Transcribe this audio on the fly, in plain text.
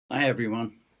Hi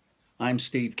everyone, I'm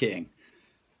Steve King,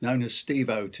 known as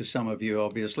Steve-O to some of you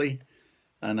obviously,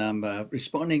 and I'm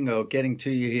responding or getting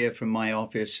to you here from my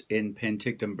office in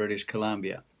Penticton, British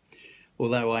Columbia.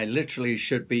 Although I literally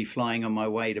should be flying on my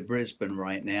way to Brisbane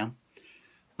right now.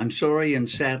 I'm sorry and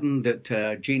saddened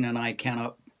that Gina and I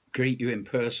cannot greet you in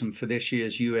person for this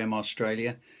year's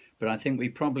Australia, but I think we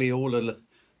probably all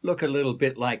look a little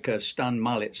bit like stunned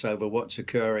mullets over what's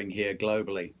occurring here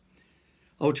globally.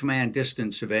 Ultraman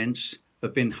distance events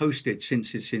have been hosted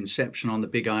since its inception on the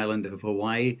Big Island of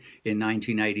Hawaii in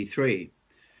 1983,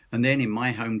 and then in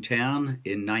my hometown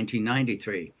in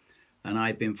 1993. And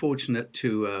I've been fortunate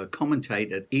to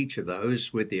commentate at each of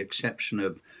those, with the exception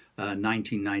of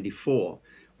 1994,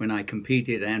 when I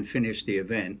competed and finished the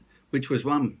event, which was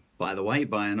won, by the way,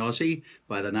 by an Aussie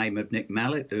by the name of Nick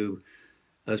Mallett, who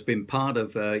has been part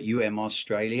of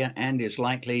Australia and is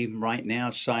likely right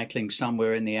now cycling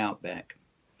somewhere in the outback.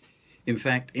 In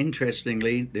fact,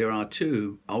 interestingly, there are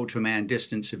two Ultraman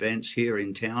distance events here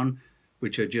in town,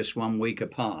 which are just 1 week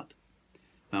apart.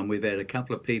 We've had a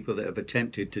couple of people that have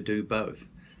attempted to do both.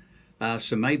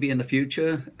 So maybe in the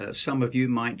future, some of you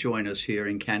might join us here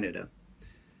in Canada,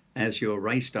 as your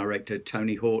race director,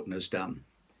 Tony Horton, has done.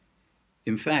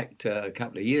 In fact, a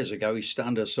couple of years ago, he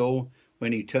stunned us all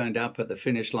when he turned up at the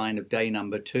finish line of day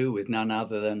number 2 with none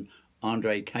other than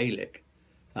Andre Kalick,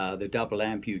 the double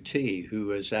amputee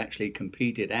who has actually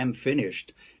competed and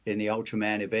finished in the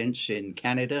Ultraman events in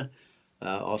Canada,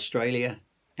 Australia,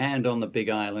 and on the Big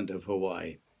Island of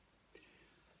Hawaii.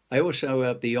 I also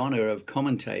have the honor of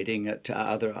commentating at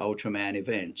other Ultraman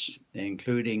events,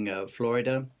 including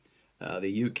Florida,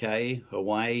 the UK,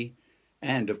 Hawaii,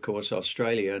 and of course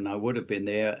Australia, and I would have been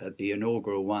there at the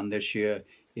inaugural one this year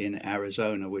in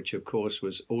Arizona, which of course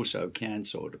was also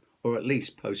cancelled, or at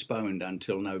least postponed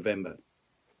until November.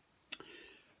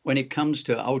 When it comes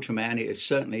to Ultraman, it is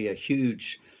certainly a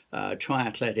huge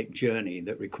triathletic journey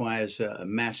that requires a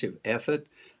massive effort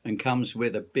and comes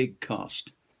with a big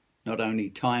cost, not only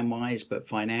time-wise but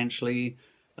financially,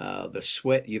 the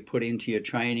sweat you put into your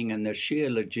training and the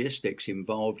sheer logistics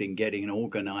involved in getting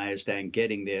organized and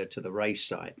getting there to the race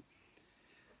site.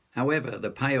 However,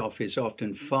 the payoff is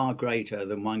often far greater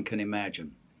than one can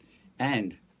imagine,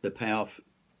 and the payoff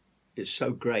is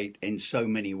so great in so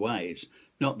many ways,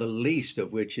 not the least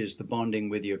of which is the bonding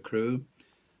with your crew,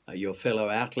 your fellow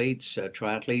athletes,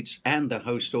 triathletes, and the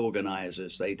host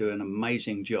organizers. They do an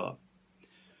amazing job.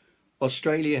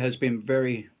 Australia has been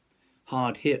very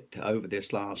hard hit over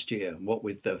this last year, what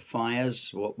with the fires,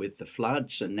 what with the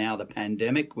floods, and now the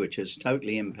pandemic, which has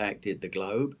totally impacted the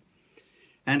globe,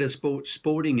 and has brought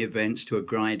sporting events to a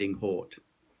grinding halt.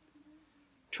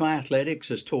 Triathletics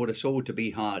has taught us all to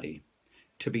be hardy,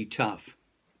 to be tough,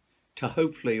 to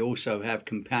hopefully also have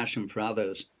compassion for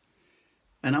others.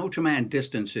 And Ultraman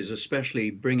distances especially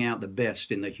bring out the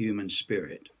best in the human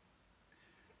spirit.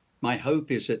 My hope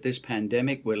is that this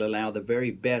pandemic will allow the very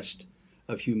best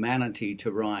of humanity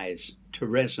to rise, to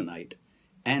resonate,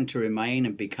 and to remain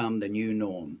and become the new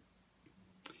norm.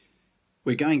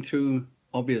 We're going through,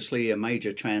 obviously, a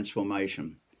major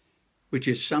transformation, which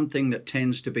is something that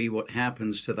tends to be what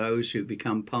happens to those who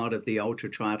become part of the ultra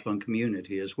triathlon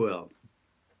community as well.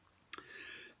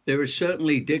 There is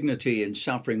certainly dignity in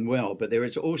suffering well, but there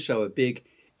is also a big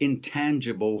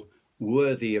intangible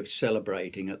worthy of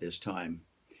celebrating at this time,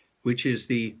 which is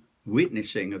the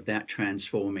witnessing of that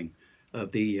transforming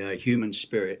of the human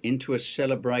spirit into a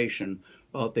celebration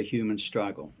of the human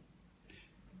struggle.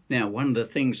 Now, one of the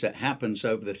things that happens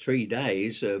over the 3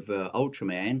 days of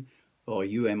Ultraman, or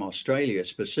Australia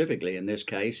specifically in this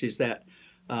case, is that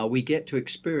we get to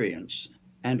experience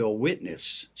and or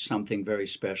witness something very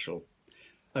special.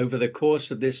 Over the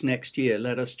course of this next year,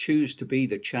 let us choose to be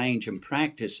the change and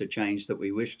practice the change that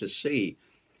we wish to see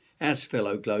as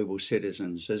fellow global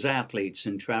citizens, as athletes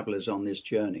and travelers on this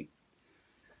journey.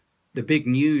 The big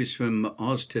news from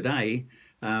Oz today,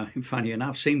 funny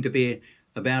enough, seemed to be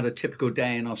about a typical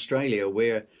day in Australia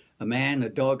where a man, a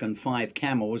dog and 5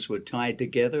 camels were tied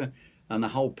together, and the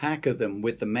whole pack of them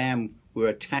with the man were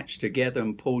attached together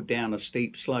and pulled down a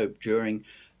steep slope during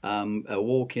a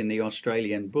walk in the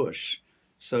Australian bush.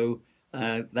 So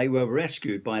they were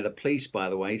rescued by the police, by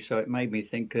the way, so it made me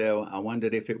think, I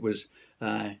wondered if it was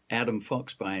Adam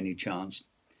Fox by any chance.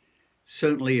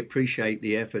 Certainly appreciate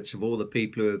the efforts of all the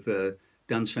people who have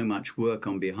done so much work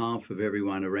on behalf of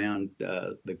everyone around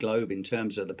the globe in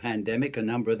terms of the pandemic. A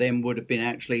number of them would have been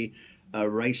actually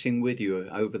racing with you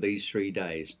over these 3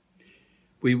 days.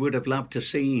 We would have loved to have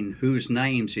seen whose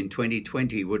names in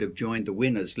 2020 would have joined the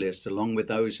winners list, along with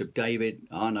those of David,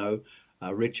 Arno,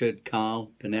 Richard,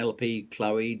 Carl, Penelope,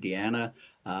 Chloe, Deanna,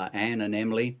 Anne and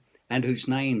Emily, and whose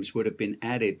names would have been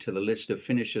added to the list of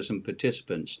finishers and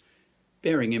participants,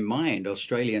 bearing in mind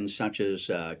Australians such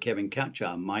as Kevin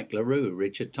Kutcher, Mike LaRue,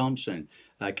 Richard Thompson,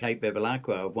 Kate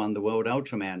Bevilacqua have won the World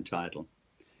Ultraman title.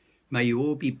 May you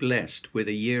all be blessed with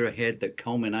a year ahead that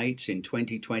culminates in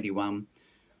 2021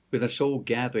 with us all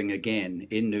gathering again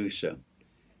in Noosa,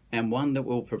 and one that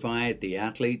will provide the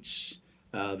athletes,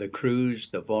 the crews,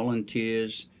 the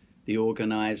volunteers, the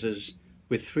organisers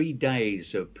with 3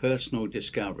 days of personal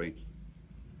discovery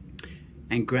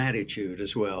and gratitude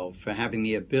as well for having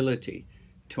the ability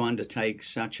to undertake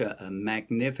such a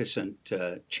magnificent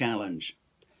challenge.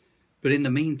 But in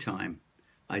the meantime,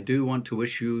 I do want to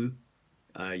wish you,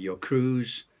 your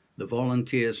crews, the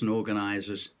volunteers and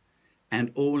organisers,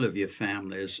 and all of your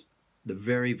families the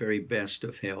very, very best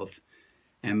of health.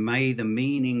 And may the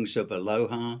meanings of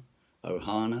aloha,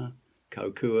 ohana,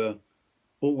 kokua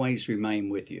always remain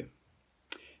with you.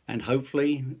 And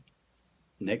hopefully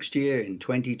next year in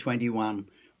 2021,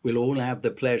 we'll all have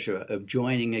the pleasure of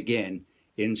joining again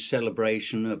in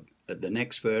celebration of the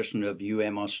next version of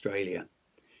Australia.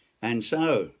 And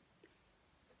so,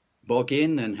 bog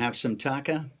in and have some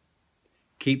taka,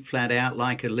 keep flat out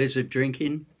like a lizard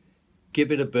drinking,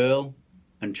 give it a burl,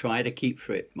 and try to keep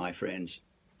fit, my friends.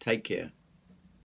 Take care.